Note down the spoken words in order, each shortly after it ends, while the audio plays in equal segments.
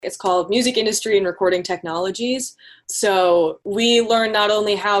It's called Music Industry and Recording Technologies. So we learn not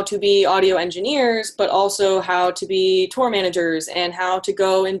only how to be audio engineers, but also how to be tour managers and how to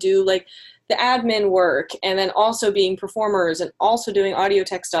go and do like the admin work, and then also being performers and also doing audio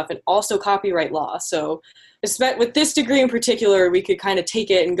tech stuff and also copyright law. So with this degree in particular, we could kind of take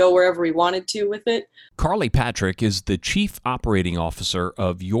it and go wherever we wanted to with it. Carly Patrick is the Chief Operating Officer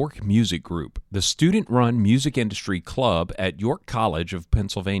of York Music Group, the student-run music industry club at York College of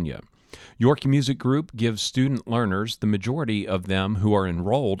Pennsylvania. York Music Group gives student learners, the majority of them who are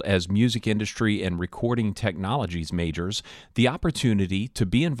enrolled as music industry and recording technologies majors, the opportunity to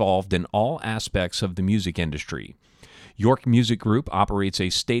be involved in all aspects of the music industry. York Music Group operates a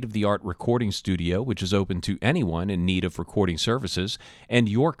state-of-the-art recording studio which is open to anyone in need of recording services, and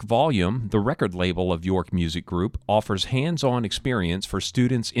York Volume, the record label of York Music Group, offers hands-on experience for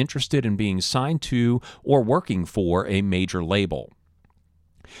students interested in being signed to or working for a major label.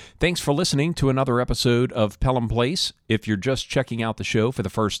 Thanks for listening to another episode of Pelham Place. If you're just checking out the show for the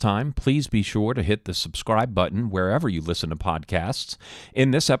first time, please be sure to hit the subscribe button wherever you listen to podcasts.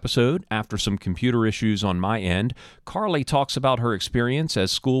 In this episode, after some computer issues on my end, Carly talks about her experience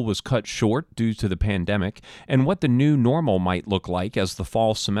as school was cut short due to the pandemic and what the new normal might look like as the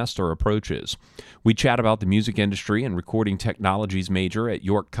fall semester approaches. We chat about the music industry and recording technologies major at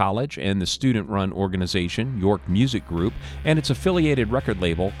York College and the student-run organization, York Music Group, and its affiliated record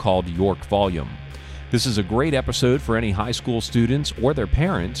label called York Volume. This is a great episode for any high school students or their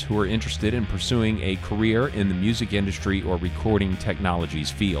parents who are interested in pursuing a career in the music industry or recording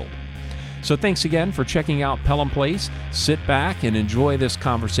technologies field. So thanks again for checking out Pelham Place. Sit back and enjoy this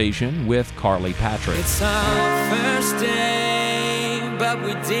conversation with Carly Patrick. It's our first day, but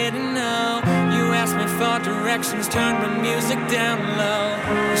we didn't know. You asked me for directions, turned the music down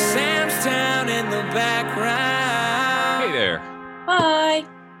low. Sam's down in the background. Hey there. Hi.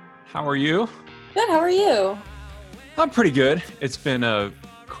 How are you? Good, how are you? I'm pretty good. It's been a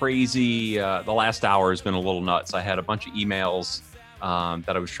crazy, the last hour has been a little nuts. I had a bunch of emails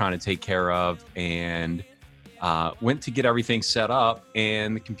that I was trying to take care of and went to get everything set up,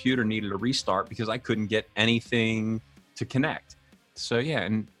 and the computer needed a restart because I couldn't get anything to connect. So yeah,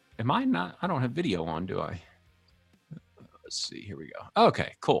 and I don't have video on, do I? Let's see, here we go.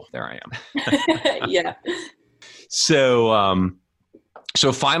 Okay, cool, there I am. Yeah.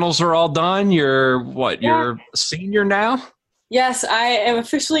 So finals are all done. You're what? Yeah. You're a senior now? Yes, I am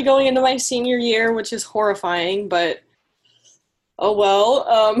officially going into my senior year, which is horrifying, but oh well.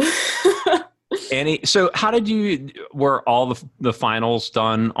 So how were all the finals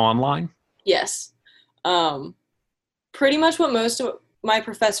done online? Yes. Pretty much what most of my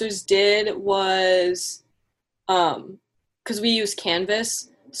professors did was, because we use Canvas,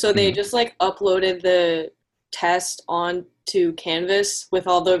 so they just like uploaded the test onto Canvas with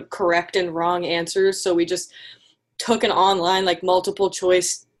all the correct and wrong answers. So we just took an online like multiple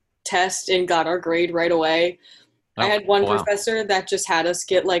choice test and got our grade right away. I had one professor that just had us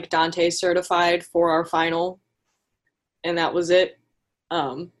get like Dante certified for our final, and that was it.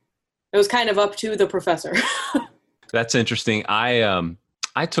 It was kind of up to the professor. That's interesting. I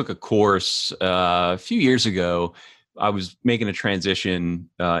took a course a few years ago. I was making a transition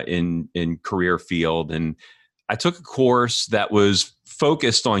in career field, and I took a course that was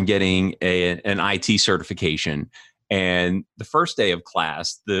focused on getting an IT certification. And the first day of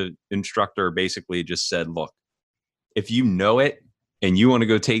class, the instructor basically just said, look, if you know it and you want to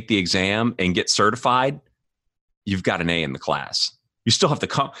go take the exam and get certified, you've got an A in the class. You still have to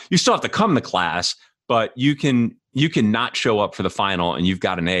come to class, but you can not show up for the final and you've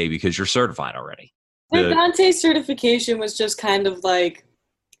got an A because you're certified already. The Dante certification was just kind of like,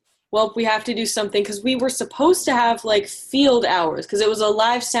 well, we have to do something because we were supposed to have like field hours because it was a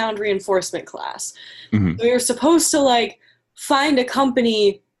live sound reinforcement class. Mm-hmm. We were supposed to like find a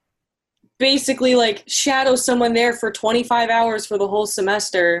company, basically like shadow someone there for 25 hours for the whole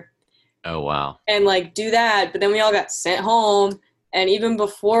semester. Oh, wow. And like do that. But then we all got sent home. And even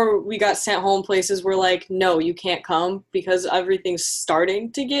before we got sent home, places were like, no, you can't come because everything's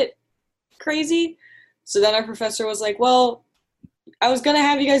starting to get crazy. So then our professor was like, well, I was going to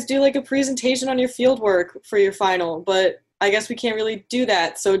have you guys do like a presentation on your field work for your final, but I guess we can't really do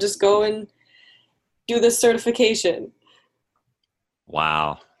that. So just go and do this certification.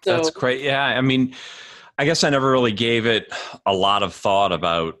 Wow. That's great. Yeah. I mean, I guess I never really gave it a lot of thought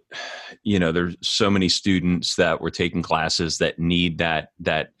about, there's so many students that were taking classes that need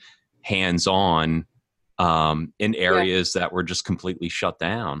that hands-on in areas that were just completely shut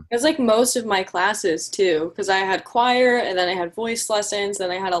down. It was like most of my classes too, because I had choir and then I had voice lessons, then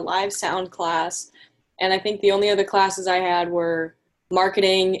I had a live sound class. And I think the only other classes I had were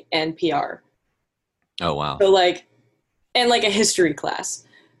marketing, and PR. Oh, wow. So like, and like a history class.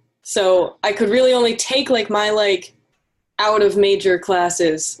 So I could really only take like my like out of major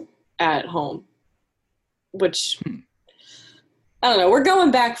classes at home, which I don't know. We're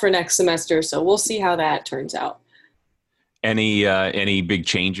going back for next semester, so we'll see how that turns out. Any big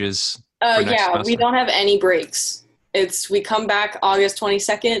changes for next Yeah, semester? we don't have any breaks. We come back August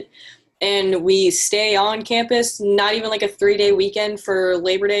 22nd and we stay on campus, not even like a 3-day weekend for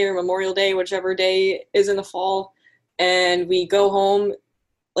Labor Day or Memorial Day, whichever day is in the fall. And we go home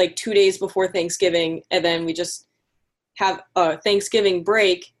like 2 days before Thanksgiving, and then we just have a Thanksgiving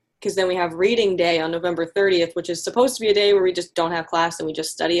break, because then we have reading day on November 30th, which is supposed to be a day where we just don't have class and we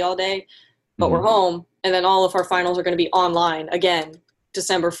just study all day, but we're home, and then all of our finals are going to be online again,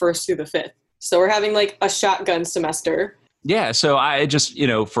 December 1st through the 5th. So we're having like a shotgun semester. Yeah. So I just,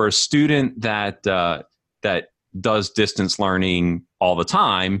 for a student that does distance learning all the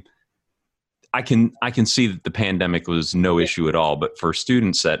time, I can see that the pandemic was no issue at all. But for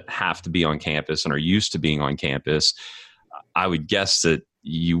students that have to be on campus and are used to being on campus, I would guess that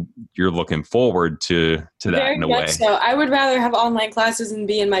you're looking forward to that Very in a much way. so. I would rather have online classes and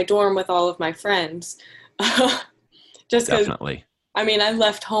be in my dorm with all of my friends. Just because, Definitely. I mean, I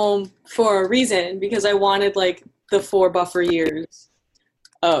left home for a reason, because I wanted like the 4 buffer years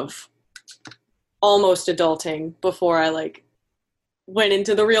of almost adulting before I like went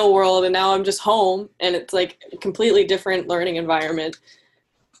into the real world, and now I'm just home, and it's like a completely different learning environment.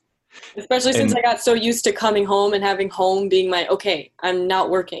 Especially since I got so used to coming home and having home being my, okay, I'm not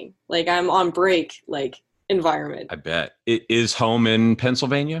working, like I'm on break, like environment. I bet. Is home in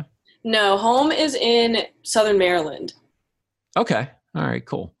Pennsylvania? No, home is in Southern Maryland. Okay. All right,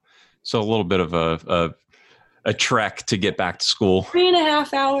 cool. So a little bit of a trek to get back to school.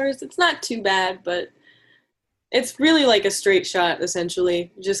 3.5 hours. It's not too bad, but it's really like a straight shot,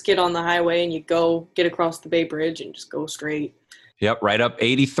 essentially. You just get on the highway and you go get across the Bay Bridge and just go straight. Yep, right up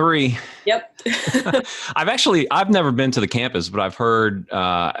 83. Yep. I've never been to the campus, but I've heard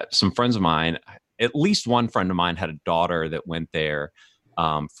some friends of mine, at least one friend of mine had a daughter that went there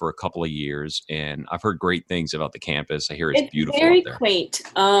for a couple of years, and I've heard great things about the campus. I hear it's beautiful very up there. Quaint.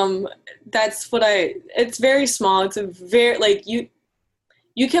 It's very small. It's a very, like,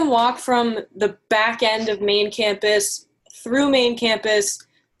 you can walk from the back end of main campus, through main campus,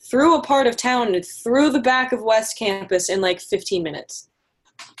 through a part of town, and through the back of West Campus in like 15 minutes.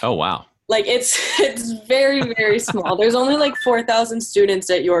 Oh, wow. Like it's very, very small. There's only like 4,000 students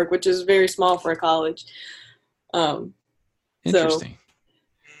at York, which is very small for a college. Interesting. So,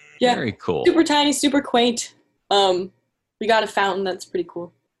 yeah, very cool. Super tiny, super quaint. We got a fountain. That's pretty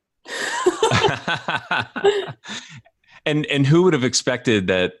cool. And who would have expected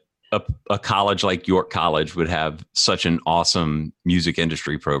that a college like York College would have such an awesome music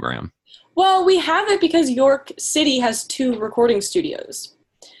industry program? Well, we have it because York City has 2 recording studios.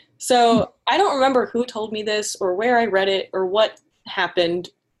 So I don't remember who told me this or where I read it or what happened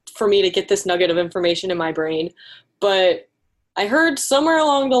for me to get this nugget of information in my brain, but I heard somewhere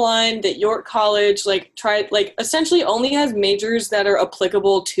along the line that York College essentially only has majors that are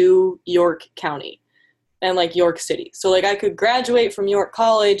applicable to York County and like York City. So like I could graduate from York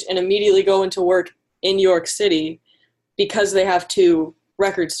College and immediately go into work in York City because they have 2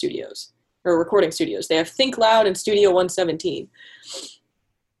 record studios or recording studios. They have Think Loud and Studio 117.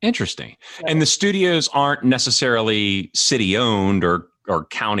 Interesting. And the studios aren't necessarily city owned or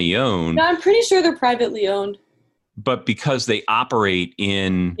county owned. No, I'm pretty sure they're privately owned. But because they operate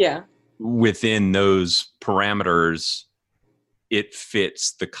within those parameters, it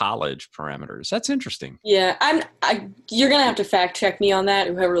fits the college parameters. That's interesting. Yeah, you're going to have to fact check me on that.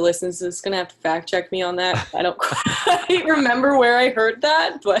 Whoever listens is going to have to fact check me on that. I don't quite remember where I heard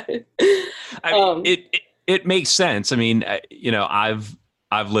that, but it makes sense. I mean,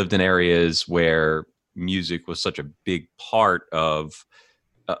 I've lived in areas where music was such a big part of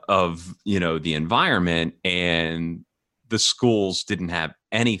the environment, and the schools didn't have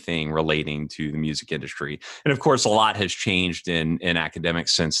anything relating to the music industry. And of course, a lot has changed in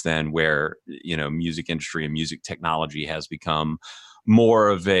academics since then, where, music industry and music technology has become more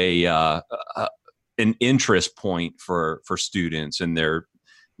of an interest point for students. And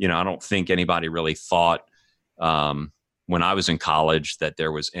I don't think anybody really thought, when I was in college, that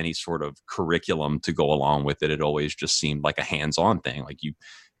there was any sort of curriculum to go along with it. It always just seemed like a hands-on thing. Like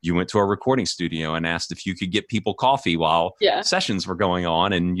you went to a recording studio and asked if you could get people coffee while sessions were going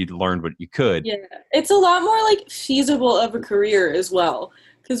on, and you'd learned what you could. Yeah, it's a lot more like feasible of a career as well.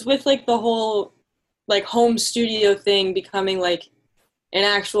 Because with like the whole like home studio thing becoming like an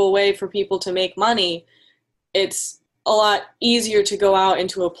actual way for people to make money, it's a lot easier to go out and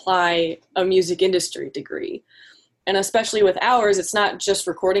to apply a music industry degree. And especially with ours, it's not just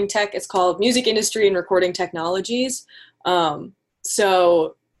recording tech, it's called music industry and recording technologies.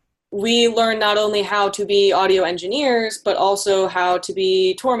 So we learn not only how to be audio engineers, but also how to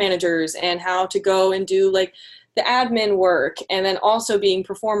be tour managers and how to go and do like the admin work, and then also being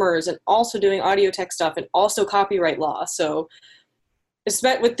performers and also doing audio tech stuff and also copyright law. So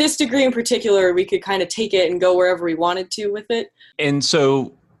with this degree in particular, we could kind of take it and go wherever we wanted to with it. And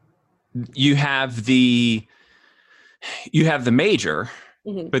so you have the major,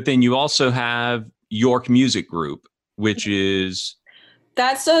 mm-hmm. but then you also have York Music Group, which is...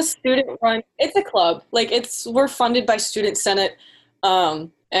 That's a student run. It's a club. Like we're funded by Student Senate.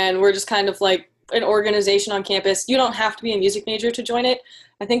 And we're just kind of like an organization on campus. You don't have to be a music major to join it.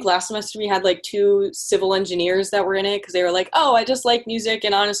 I think last semester we had like 2 civil engineers that were in it because they were like, oh, I just like music,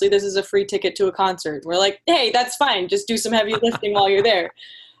 and honestly, this is a free ticket to a concert. We're like, hey, that's fine. Just do some heavy lifting while you're there.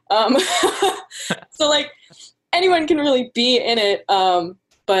 So like anyone can really be in it.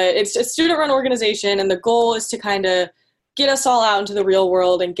 But it's a student-run organization, and the goal is to kind of get us all out into the real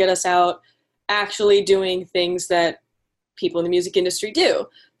world and get us out actually doing things that people in the music industry do.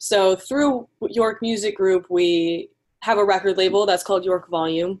 So through York Music Group, we have a record label that's called York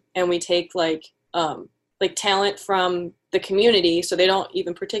Volume, and we take like talent from the community, so they don't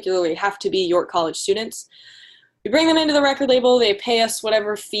even particularly have to be York College students. We bring them into the record label, they pay us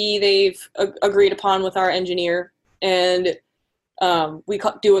whatever fee they've agreed upon with our engineer, and we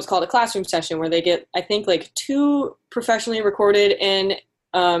do what's called a classroom session where they get, I think, like 2 professionally recorded and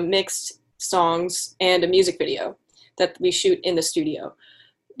mixed songs and a music video that we shoot in the studio.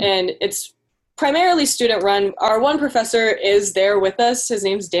 And it's primarily student run. Our one professor is there with us. His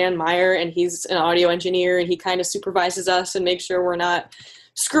name's Dan Meyer, and he's an audio engineer, and he kind of supervises us and makes sure we're not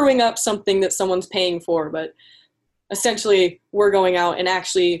screwing up something that someone's paying for. But essentially, we're going out and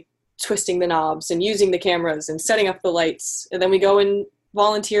actually twisting the knobs and using the cameras and setting up the lights. And then we go and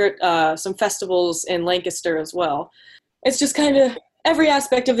volunteer at some festivals in Lancaster as well. It's just kind of every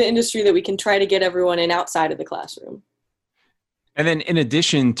aspect of the industry that we can try to get everyone in outside of the classroom. And then in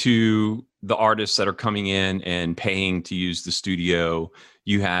addition to the artists that are coming in and paying to use the studio,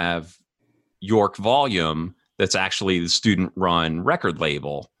 you have York Volume, that's actually the student-run record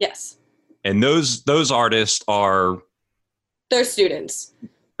label. Yes. And those artists are... They're students.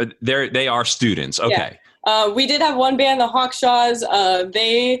 But they are students. Okay. Yeah. We did have one band, the Hawkshaws.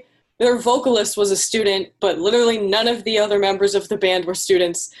 Their vocalist was a student, but literally none of the other members of the band were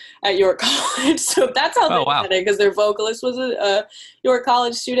students at York College. So that's how they got it, because their vocalist was a York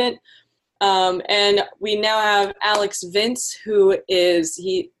College student. And we now have Alex Vince, who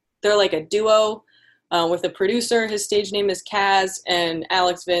they're like a duo with a producer. His stage name is Kaz, and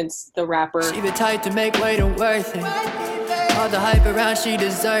Alex Vince, the rapper. She the type to make way to worth it. All the hype around, she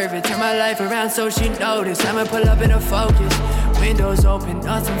deserve it. Turn my life around so she notice. I'ma pull up in a Focus. Windows open,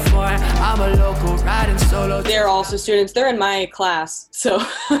 nothing foreign. I'm a local riding solo. They're also students. They're in my class. So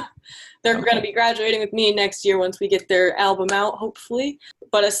they're going to be graduating with me next year once we get their album out, hopefully.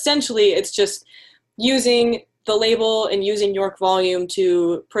 But essentially, it's just using the label and using York Volume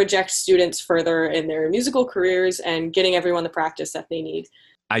to project students further in their musical careers and getting everyone the practice that they need.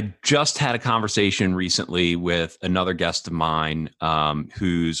 I just had a conversation recently with another guest of mine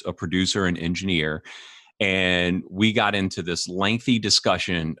who's a producer and engineer, and we got into this lengthy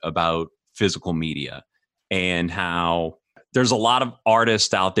discussion about physical media and how there's a lot of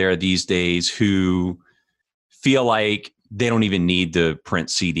artists out there these days who feel like they don't even need to print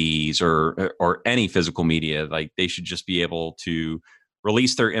CDs or any physical media. Like they should just be able to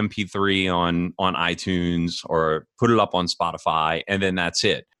release their MP3 on iTunes or put it up on Spotify, and then that's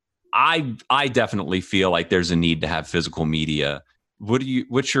it. I definitely feel like there's a need to have physical media.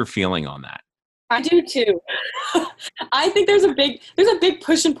 What's your feeling on that? I do too. I think there's a big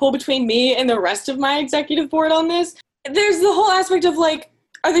push and pull between me and the rest of my executive board on this. There's the whole aspect of like,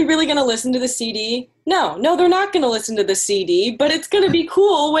 are they really going to listen to the CD? No, they're not going to listen to the CD, but it's going to be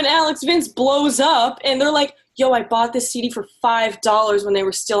cool when Alex Vince blows up and they're like, yo, I bought this CD for $5 when they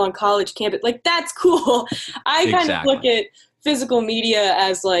were still on college campus. Like, that's cool. I kind of look at physical media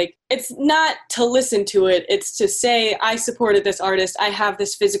as like, it's not to listen to it. It's to say, I supported this artist. I have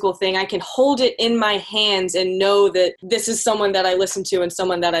this physical thing. I can hold it in my hands and know that this is someone that I listen to and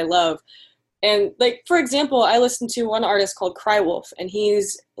someone that I love. And like, for example, I listened to one artist called Crywolf, and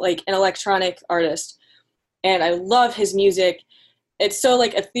he's like an electronic artist. And I love his music. It's so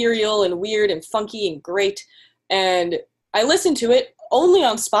like ethereal and weird and funky and great. And I listened to it only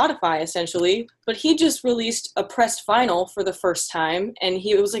on Spotify essentially, but he just released a pressed vinyl for the first time, and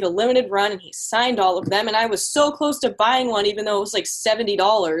it was like a limited run, and he signed all of them, and I was so close to buying one even though it was like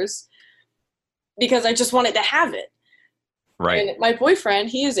 $70 because I just wanted to have it. Right. And my boyfriend,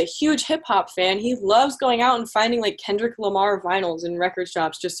 he is a huge hip-hop fan. He loves going out and finding like Kendrick Lamar vinyls in record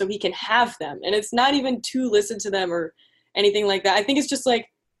shops just so he can have them, and it's not even to listen to them or anything like that. I think it's just like,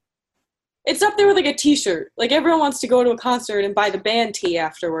 it's up there with like a t-shirt. Like everyone wants to go to a concert and buy the band tee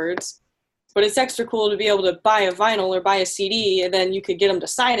afterwards, but it's extra cool to be able to buy a vinyl or buy a CD, and then you could get them to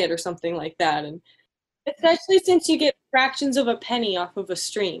sign it or something like that. And especially since you get fractions of a penny off of a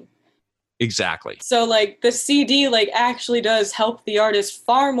stream. Exactly. So like the CD like actually does help the artist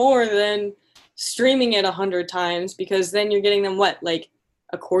far more than streaming it 100 times, because then you're getting them like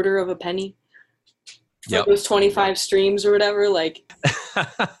a quarter of a penny for those 25 streams or whatever. Like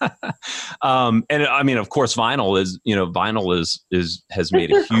and I mean, of course, vinyl has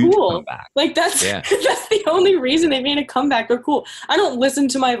made a huge comeback. Like that's that's the only reason they made a comeback. They're cool. I don't listen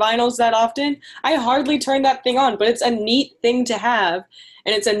to my vinyls that often. I hardly turn that thing on, but it's a neat thing to have,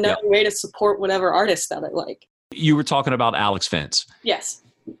 and it's another way to support whatever artist that I like. You were talking about Alex Fentz. Yes.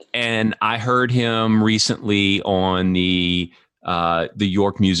 And I heard him recently on the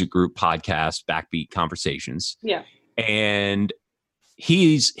York Music Group podcast, Backbeat Conversations. Yeah. And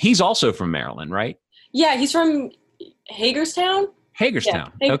he's also from Maryland, right? Yeah, he's from Hagerstown.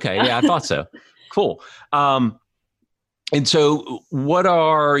 Hagerstown. Yeah. Okay. Yeah, I thought so. Cool. And so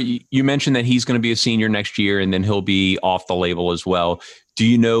you mentioned that he's going to be a senior next year, and then he'll be off the label as well. Do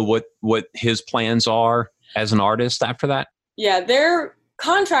you know what his plans are as an artist after that? Yeah, their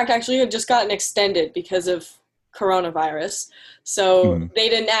contract actually had just gotten extended because of coronavirus. So they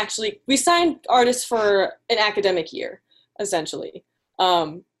didn't we signed artists for an academic year, essentially.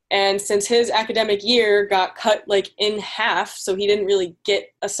 And since his academic year got cut like in half, so he didn't really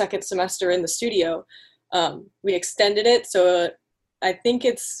get a second semester in the studio, we extended it. So I think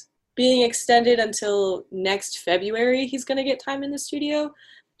it's being extended until next February. He's going to get time in the studio,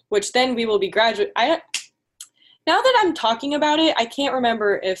 which then we will be graduate. Now that I'm talking about it, I can't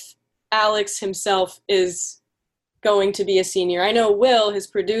remember if Alex himself is going to be a senior. I know Will, his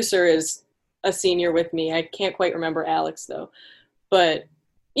producer, is a senior with me. I can't quite remember Alex though. But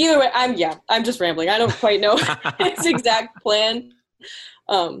either way, I'm just rambling. I don't quite know his exact plan.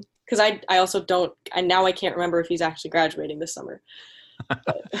 Because I also don't, now I can't remember if he's actually graduating this summer.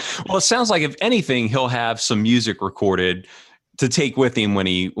 Well, it sounds like if anything, he'll have some music recorded to take with him when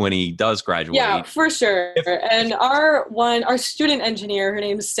he does graduate. Yeah, for sure. And our student engineer, her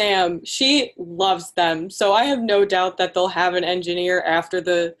name's Sam, she loves them. So I have no doubt that they'll have an engineer after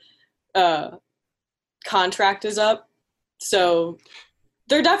the contract is up. So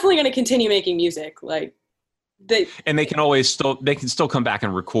they're definitely going to continue making music. They can still come back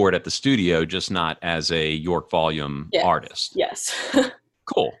and record at the studio, just not as a York Volume artist. Yes.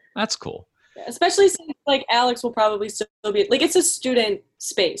 Cool. That's cool. Yeah, especially since Alex will probably still be it's a student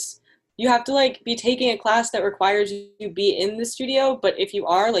space. You have to be taking a class that requires you to be in the studio. But if you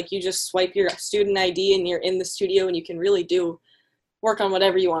are you just swipe your student ID and you're in the studio, and you can really work on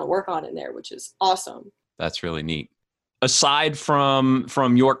whatever you want to work on in there, which is awesome. That's really neat. Aside from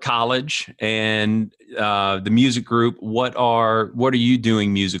York College and the music group, what are you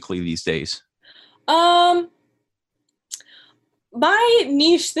doing musically these days? My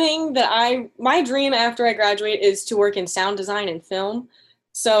niche thing my dream after I graduate is to work in sound design and film.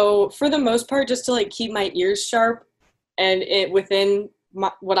 So for the most part, just to keep my ears sharp and within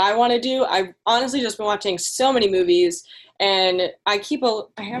what I want to do, I've honestly just been watching so many movies. And I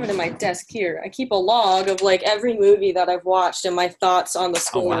have it in my desk here. I keep a log of I movie that I've watched and my thoughts on the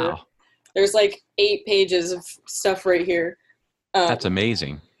score. Oh, wow. There's 8 pages of stuff right here. That's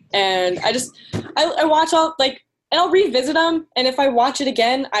amazing. And I watch all and I'll revisit them. And if I watch it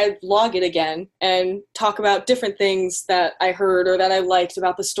again, I log it again and talk about different things that I heard or that I liked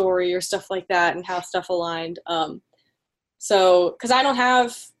about the story or stuff like that and how stuff aligned. So, because I don't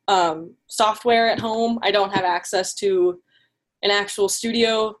have software at home, I don't have access to an actual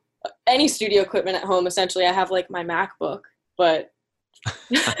any studio equipment at home. Essentially, I have my MacBook, but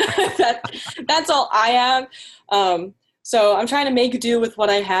that's all I have. So I'm trying to make do with what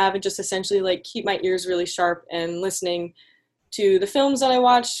I have and just essentially keep my ears really sharp and listening to the films that I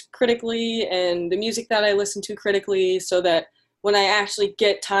watch critically and the music that I listen to critically, so that when I actually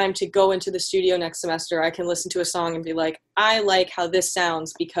get time to go into the studio next semester, I can listen to a song and be I like how this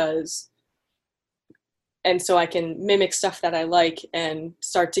sounds because, and so I can mimic stuff that I like and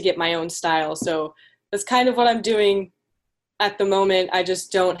start to get my own style. So that's kind of what I'm doing at the moment. I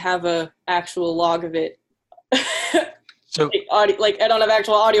just don't have a actual log of it. So I don't have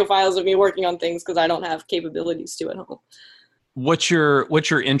actual audio files of me working on things because I don't have capabilities to at home. what's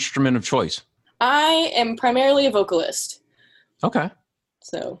your instrument of choice? I am primarily a vocalist. Okay.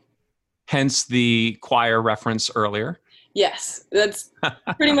 So Hence the choir reference earlier. yes, that's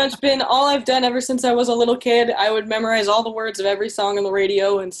pretty much been all I've done ever since I was a little kid. I would memorize all the words of every song on the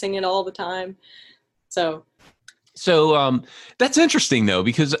radio and sing it all the time. So That's interesting though,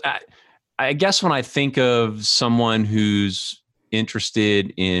 because I guess when I think of someone who's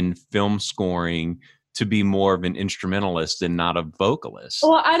interested in film scoring to be more of an instrumentalist and not a vocalist.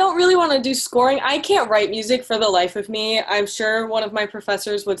 well, I don't really want to do scoring. I can't write music for the life of me. I'm sure one of my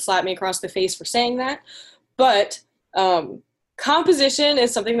professors would slap me across the face for saying that. But composition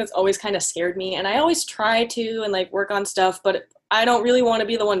is something that's always kind of scared me. And I always try to and like work on stuff, but I don't really want to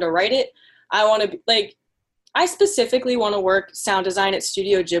be the one to write it. I want to be like, I specifically want to work sound design at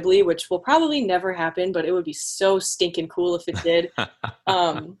Studio Ghibli, which will probably never happen, but it would be so stinking cool if it did.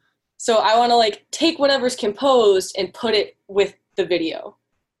 So I want to like take whatever's composed and put it with the video.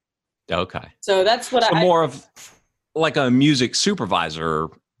 Okay. So that's what more of like a music supervisor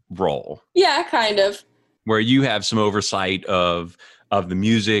role. Yeah, kind of. Where you have some oversight of the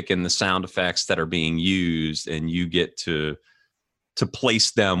music and the sound effects that are being used, and you get to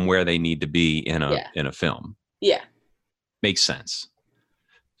place them where they need to be in a film. Yeah. Makes sense.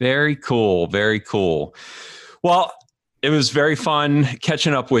 Very cool. Very cool. Well, it was very fun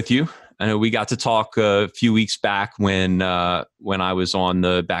catching up with you. I know we got to talk a few weeks back when I was on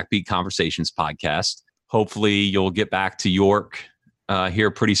the Backbeat Conversations podcast. Hopefully you'll get back to York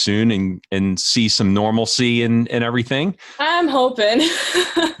here pretty soon and see some normalcy and everything. I'm hoping.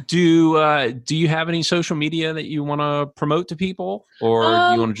 Do you have any social media that you want to promote to people, or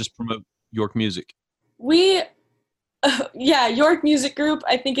do you want to just promote York Music? York Music Group.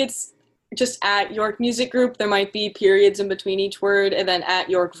 I think it's just at York Music Group. There might be periods in between each word, and then at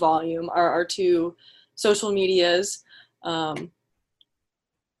York Volume are our two social medias. Cool.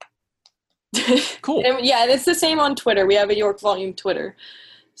 And it's the same on Twitter. We have a York Volume Twitter.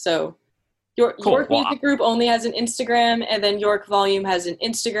 So York Music Group only has an Instagram, and then York Volume has an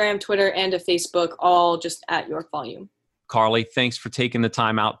Instagram, Twitter, and a Facebook, all just at York Volume. Carly, thanks for taking the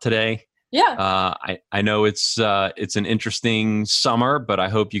time out today. Yeah. I know it's an interesting summer, but I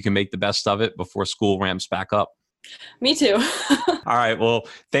hope you can make the best of it before school ramps back up. Me too. All right. Well,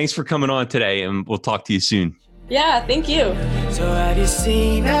 thanks for coming on today, and we'll talk to you soon. Yeah, thank you. So have you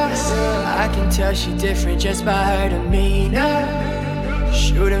seen her? I can tell she different just by her demeanor.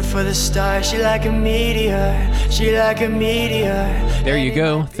 Shooting for the stars, she like a meteor. She like a meteor. There you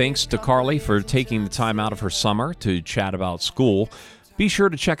go. Thanks to Carly for taking the time out of her summer to chat about school. Be sure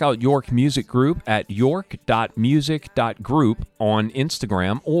to check out York Music Group at york.music.group on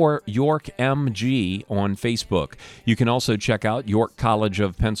Instagram or YorkMG on Facebook. You can also check out York College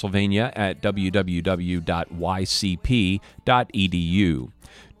of Pennsylvania at www.ycp.edu.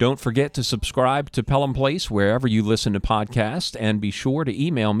 Don't forget to subscribe to Pelham Place wherever you listen to podcasts, and be sure to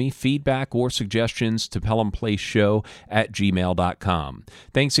email me feedback or suggestions to pelhamplaceshow@gmail.com.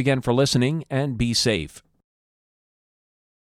 Thanks again for listening, and be safe.